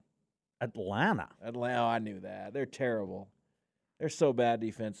 Detroit. Atlanta. Oh, I knew that. They're terrible. They're so bad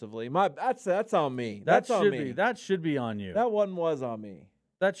defensively. That's on me. That's on me. That should be on you. That one was on me.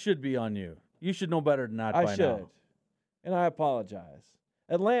 That should be on you. You should know better than that by now. I should. And I apologize.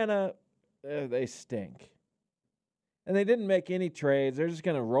 Atlanta, they stink. And they didn't make any trades. They're just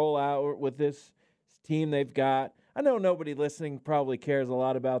going to roll out with this team they've got. I know nobody listening probably cares a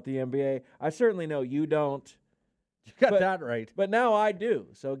lot about the NBA. I certainly know you don't. You got that right. But now I do,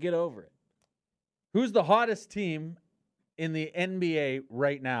 so get over it. Who's the hottest team in the NBA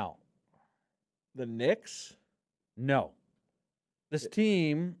right now? The Knicks? No. This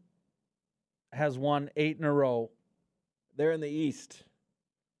team has won 8 in a row. They're in the East,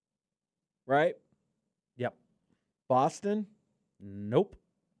 right? Yep. Boston? Nope.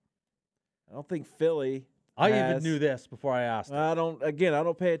 I don't think Philly. Even knew this before I asked. I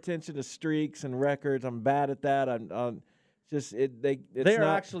don't pay attention to streaks and records. I'm bad at that. They are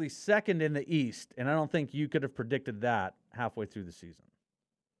actually second in the East, and I don't think you could have predicted that halfway through the season.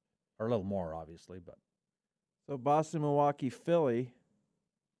 Or a little more, obviously, but. So Boston, Milwaukee, Philly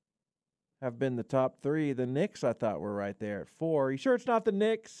have been the top 3. The Knicks, I thought, were right there at 4. You sure it's not the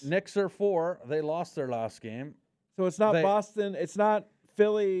Knicks? Knicks are 4. They lost their last game. So it's not Boston. It's not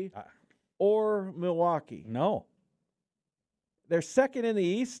Philly or Milwaukee. No. They're second in the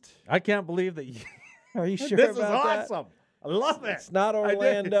East. I can't believe that. Are you sure this about that? This is awesome. I love it. It's not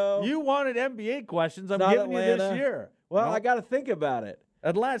Orlando. You wanted NBA questions. I'm not giving Atlanta. you this year. Well, I got to think about it.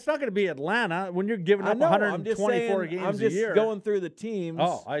 Atlanta. It's not going to be Atlanta when you're giving up 124 games I'm just a year. Going through the teams.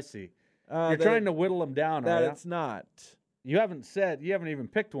 Oh, I see. You're trying to whittle them down. That it's not. You haven't even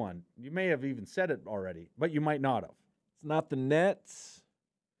picked one. You may have even said it already, but you might not have. It's not the Nets.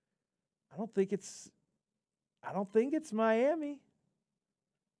 I don't think it's Miami.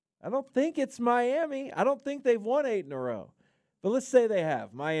 I don't think they've won 8 in a row. But let's say they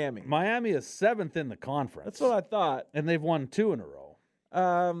have. Miami. Miami is 7th in the conference. That's what I thought. And they've won 2 in a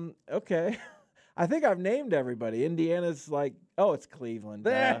row. Okay. I think I've named everybody. Indiana's like, it's Cleveland.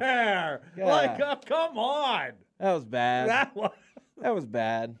 There. Come on. That was bad. That was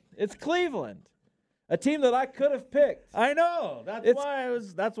bad. It's Cleveland. A team that I could have picked. I know.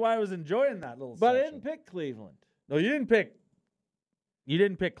 That's why I was enjoying that little But section. I didn't pick Cleveland. No, you didn't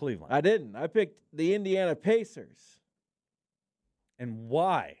pick Cleveland. I didn't. I picked the Indiana Pacers. And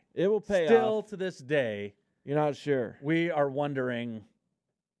why? It will pay off. Still to this day, you're not sure. We are wondering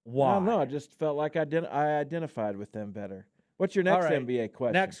why. No, I just felt like I identified with them better. What's your next NBA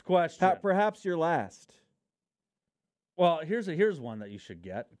question? Next question. Perhaps your last. Well, here's one that you should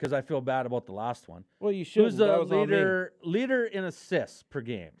get because I feel bad about the last one. Well, you should. Who's the leader in assists per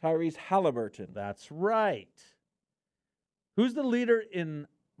game? Tyrese Halliburton. That's right. Who's the leader in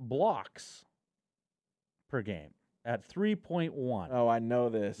blocks per game? At 3.1. Oh, I know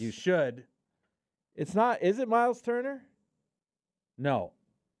this. You should. It's not. Is it Miles Turner? No.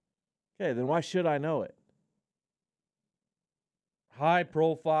 Okay, then why should I know it? High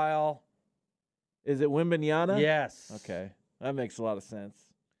profile. Is it Wembanyama? Yes. Okay, that makes a lot of sense.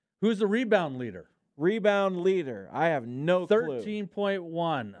 Who's the rebound leader? Rebound leader. I have no clue.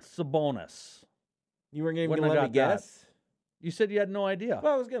 13.1. Sabonis. You weren't even going to let me guess? That. You said you had no idea.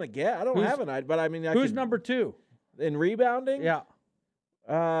 Well, I was going to guess. I don't have an idea, but I mean, who's number 2 in rebounding? Yeah.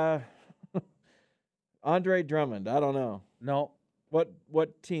 Andre Drummond. I don't know. No.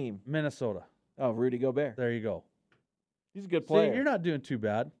 What team? Minnesota. Oh, Rudy Gobert. There you go. He's a good player. See, you're not doing too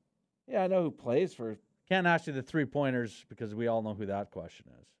bad. Yeah, I know who plays for. Can't ask you the 3-pointers because we all know who that question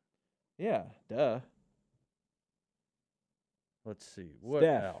is. Yeah, duh. Let's see. What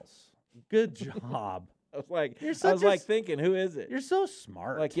Steph. else? Good job. I was like thinking, who is it? You're so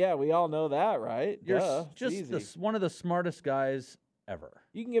smart. Like, yeah, we all know that, right? You're just one of the smartest guys ever.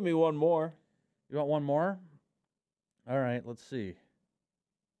 You can give me one more. You want one more? All right, let's see.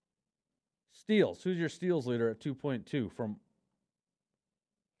 Steals. Who's your steals leader at 2.2 from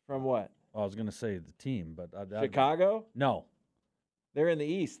what? I was going to say the team, but Chicago? No. They're in the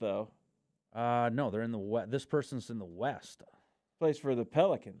East, though. No, they're in the West. This person's in the West. Plays for the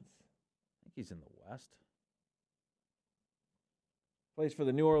Pelicans. I think he's in the West. Plays for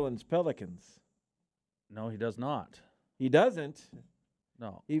the New Orleans Pelicans. No, he does not. He doesn't?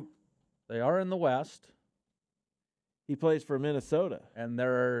 No. They are in the West. He plays for Minnesota. And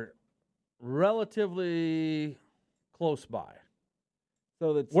they're relatively close by.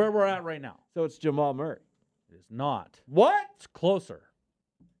 So that's where we're at right now. So it's Jamal Murray. It is not. What? It's closer.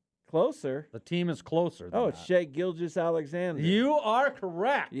 Closer? The team is closer than it's Shai Gilgeous-Alexander. You are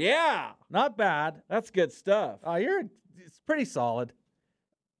correct. Yeah. Not bad. That's good stuff. It's pretty solid.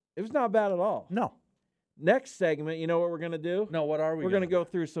 It was not bad at all. No. Next segment, you know what we're going to do? No, what are we? We're going to go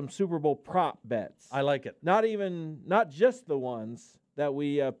through some Super Bowl prop bets. I like it. Not just the ones that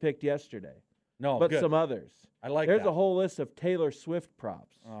we picked yesterday. No, but good. Some others. I like There's that. a whole list of Taylor Swift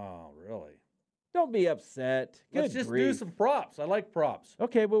props. Oh, really? Don't be upset. Let's just do some props. I like props.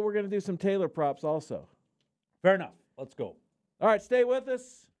 Okay, but we're going to do some Taylor props also. Fair enough. Let's go. All right, stay with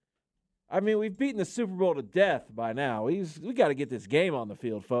us. I mean, we've beaten the Super Bowl to death by now. We got to get this game on the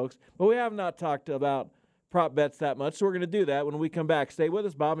field, folks. But we have not talked about prop bets that much, so we're going to do that when we come back. Stay with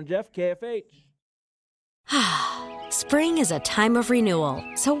us, Bob and Jeff, KFH. Spring is a time of renewal,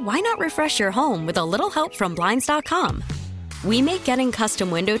 so why not refresh your home with a little help from Blinds.com? We make getting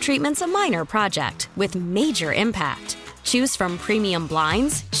custom window treatments a minor project with major impact. Choose from premium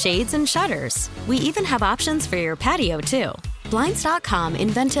blinds, shades, and shutters. We even have options for your patio, too. Blinds.com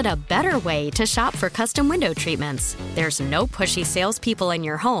invented a better way to shop for custom window treatments. There's no pushy salespeople in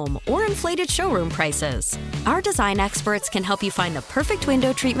your home or inflated showroom prices. Our design experts can help you find the perfect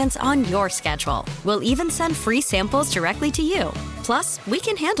window treatments on your schedule. We'll even send free samples directly to you. Plus, we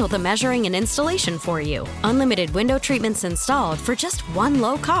can handle the measuring and installation for you. Unlimited window treatments installed for just one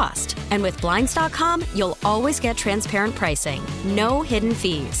low cost. And with Blinds.com, you'll always get transparent pricing. No hidden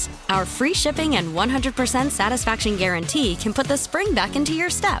fees. Our free shipping and 100% satisfaction guarantee can put the spring back into your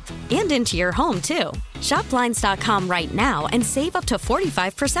step and into your home, too. Shop Blinds.com right now and save up to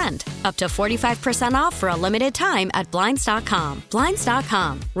 45%. Up to 45% off for a limited time at Blinds.com.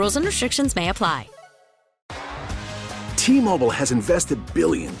 Blinds.com. Rules and restrictions may apply. T-Mobile has invested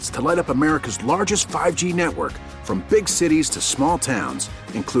billions to light up America's largest 5G network, from big cities to small towns,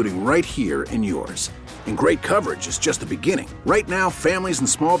 including right here in yours. And great coverage is just the beginning. Right now, families and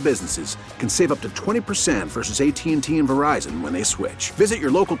small businesses can save up to 20% versus AT&T and Verizon when they switch. Visit your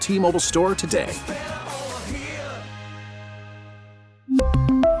local T-Mobile store today.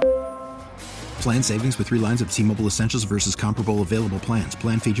 Plan savings with 3 lines of T-Mobile Essentials versus comparable available plans.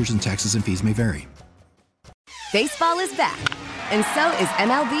 Plan features and taxes and fees may vary. Baseball is back, and so is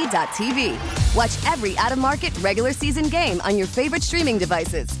MLB.tv. Watch every out-of-market regular season game on your favorite streaming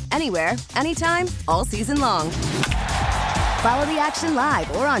devices, anywhere, anytime, all season long. Follow the action live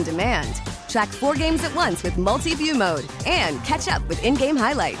or on demand. Track 4 games at once with multi-view mode and catch up with in-game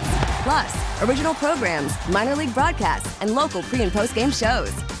highlights. Plus, original programs, minor league broadcasts, and local pre- and post-game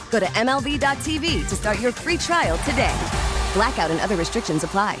shows. Go to MLB.tv to start your free trial today. Blackout and other restrictions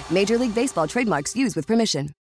apply. Major League Baseball trademarks used with permission.